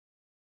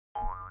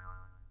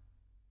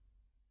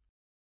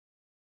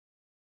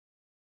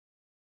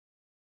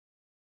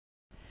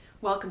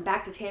Welcome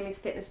back to Tammy's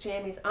Fitness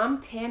Jammies.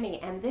 I'm Tammy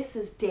and this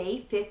is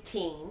day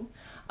 15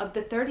 of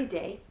the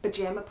 30-day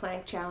Pajama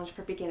Plank Challenge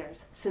for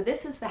beginners. So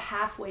this is the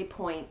halfway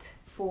point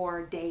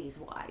for days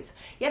wise.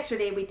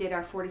 Yesterday we did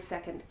our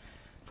 45-second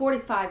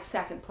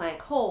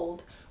plank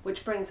hold,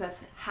 which brings us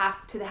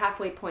to the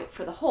halfway point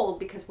for the hold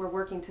because we're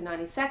working to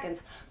 90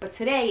 seconds. But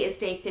today is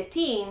day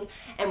 15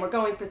 and we're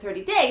going for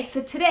 30 days.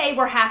 So today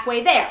we're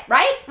halfway there,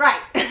 right? Right.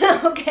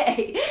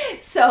 Okay.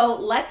 So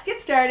let's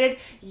get started.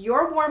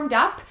 You're warmed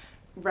up,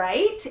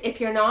 right? If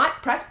you're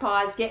not, press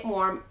pause, get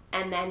warm,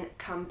 and then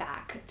come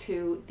back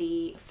to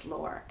the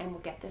floor and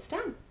we'll get this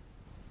done.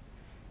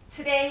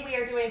 Today we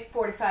are doing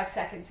 45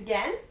 seconds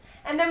again,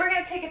 and then we're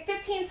going to take a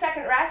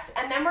 15-second rest,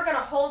 and then we're going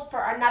to hold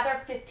for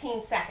another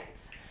 15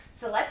 seconds.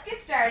 So let's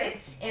get started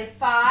in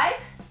 5,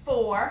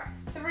 4,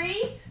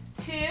 3,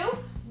 2,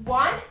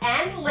 1,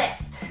 and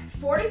lift.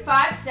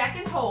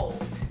 45-second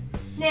hold.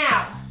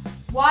 Now,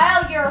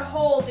 while you're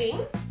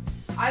holding,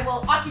 I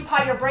will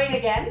occupy your brain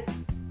again.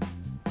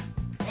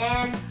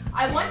 And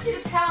I want you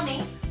to tell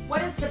me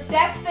what is the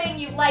best thing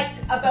you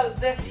liked about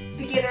this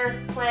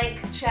beginner plank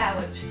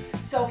challenge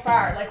so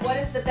far. Like, what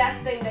is the best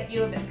thing that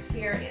you have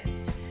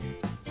experienced?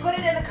 Put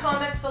it in the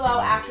comments below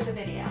after the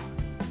video.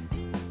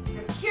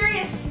 I'm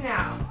curious to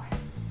know.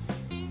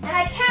 And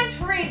I can't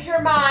read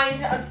your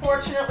mind,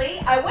 unfortunately.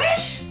 I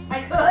wish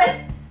I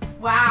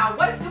could. Wow,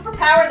 what a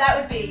superpower that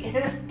would be.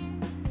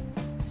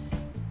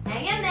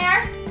 Hang in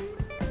there.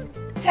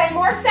 10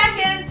 more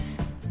seconds.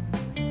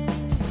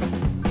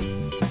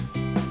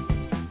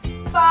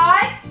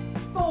 5,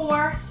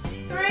 4,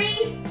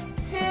 3,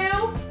 2,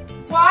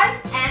 1,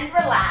 and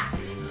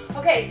relax.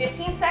 Okay,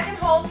 15-second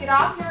hold. Get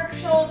off your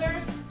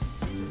shoulders.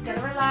 Just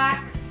gonna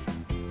relax.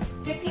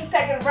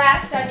 15-second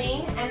rest,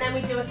 and then we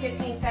do a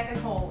 15-second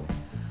hold.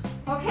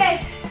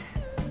 Okay,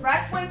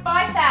 rest went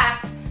by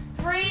fast.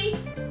 3,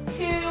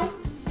 2,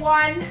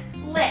 1,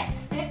 lift.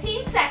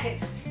 15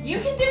 seconds. You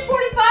can do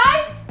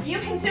 45, you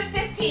can do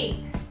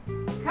 15.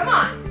 Come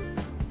on,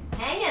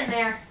 hang in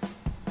there.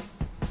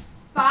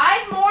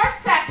 5 more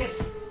seconds.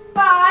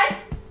 5,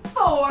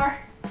 4,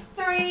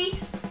 3,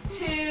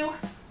 2,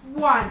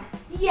 1.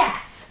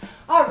 Yes.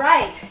 All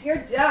right, you're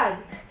done.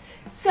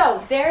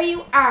 So there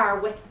you are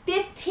with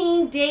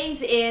 15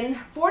 days in,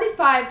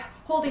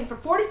 holding for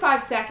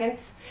 45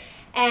 seconds.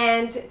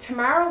 And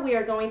tomorrow we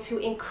are going to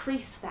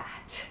increase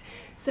that.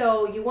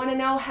 So you want to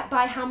know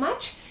by how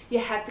much? You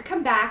have to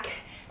come back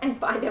and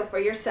find out for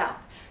yourself.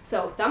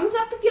 So thumbs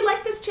up if you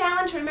like this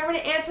challenge. Remember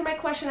to answer my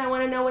question. I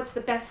want to know what's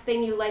the best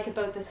thing you like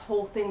about this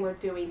whole thing we're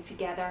doing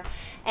together.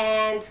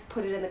 And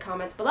put it in the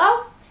comments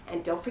below.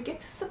 And don't forget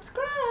to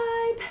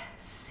subscribe.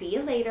 See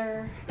you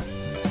later.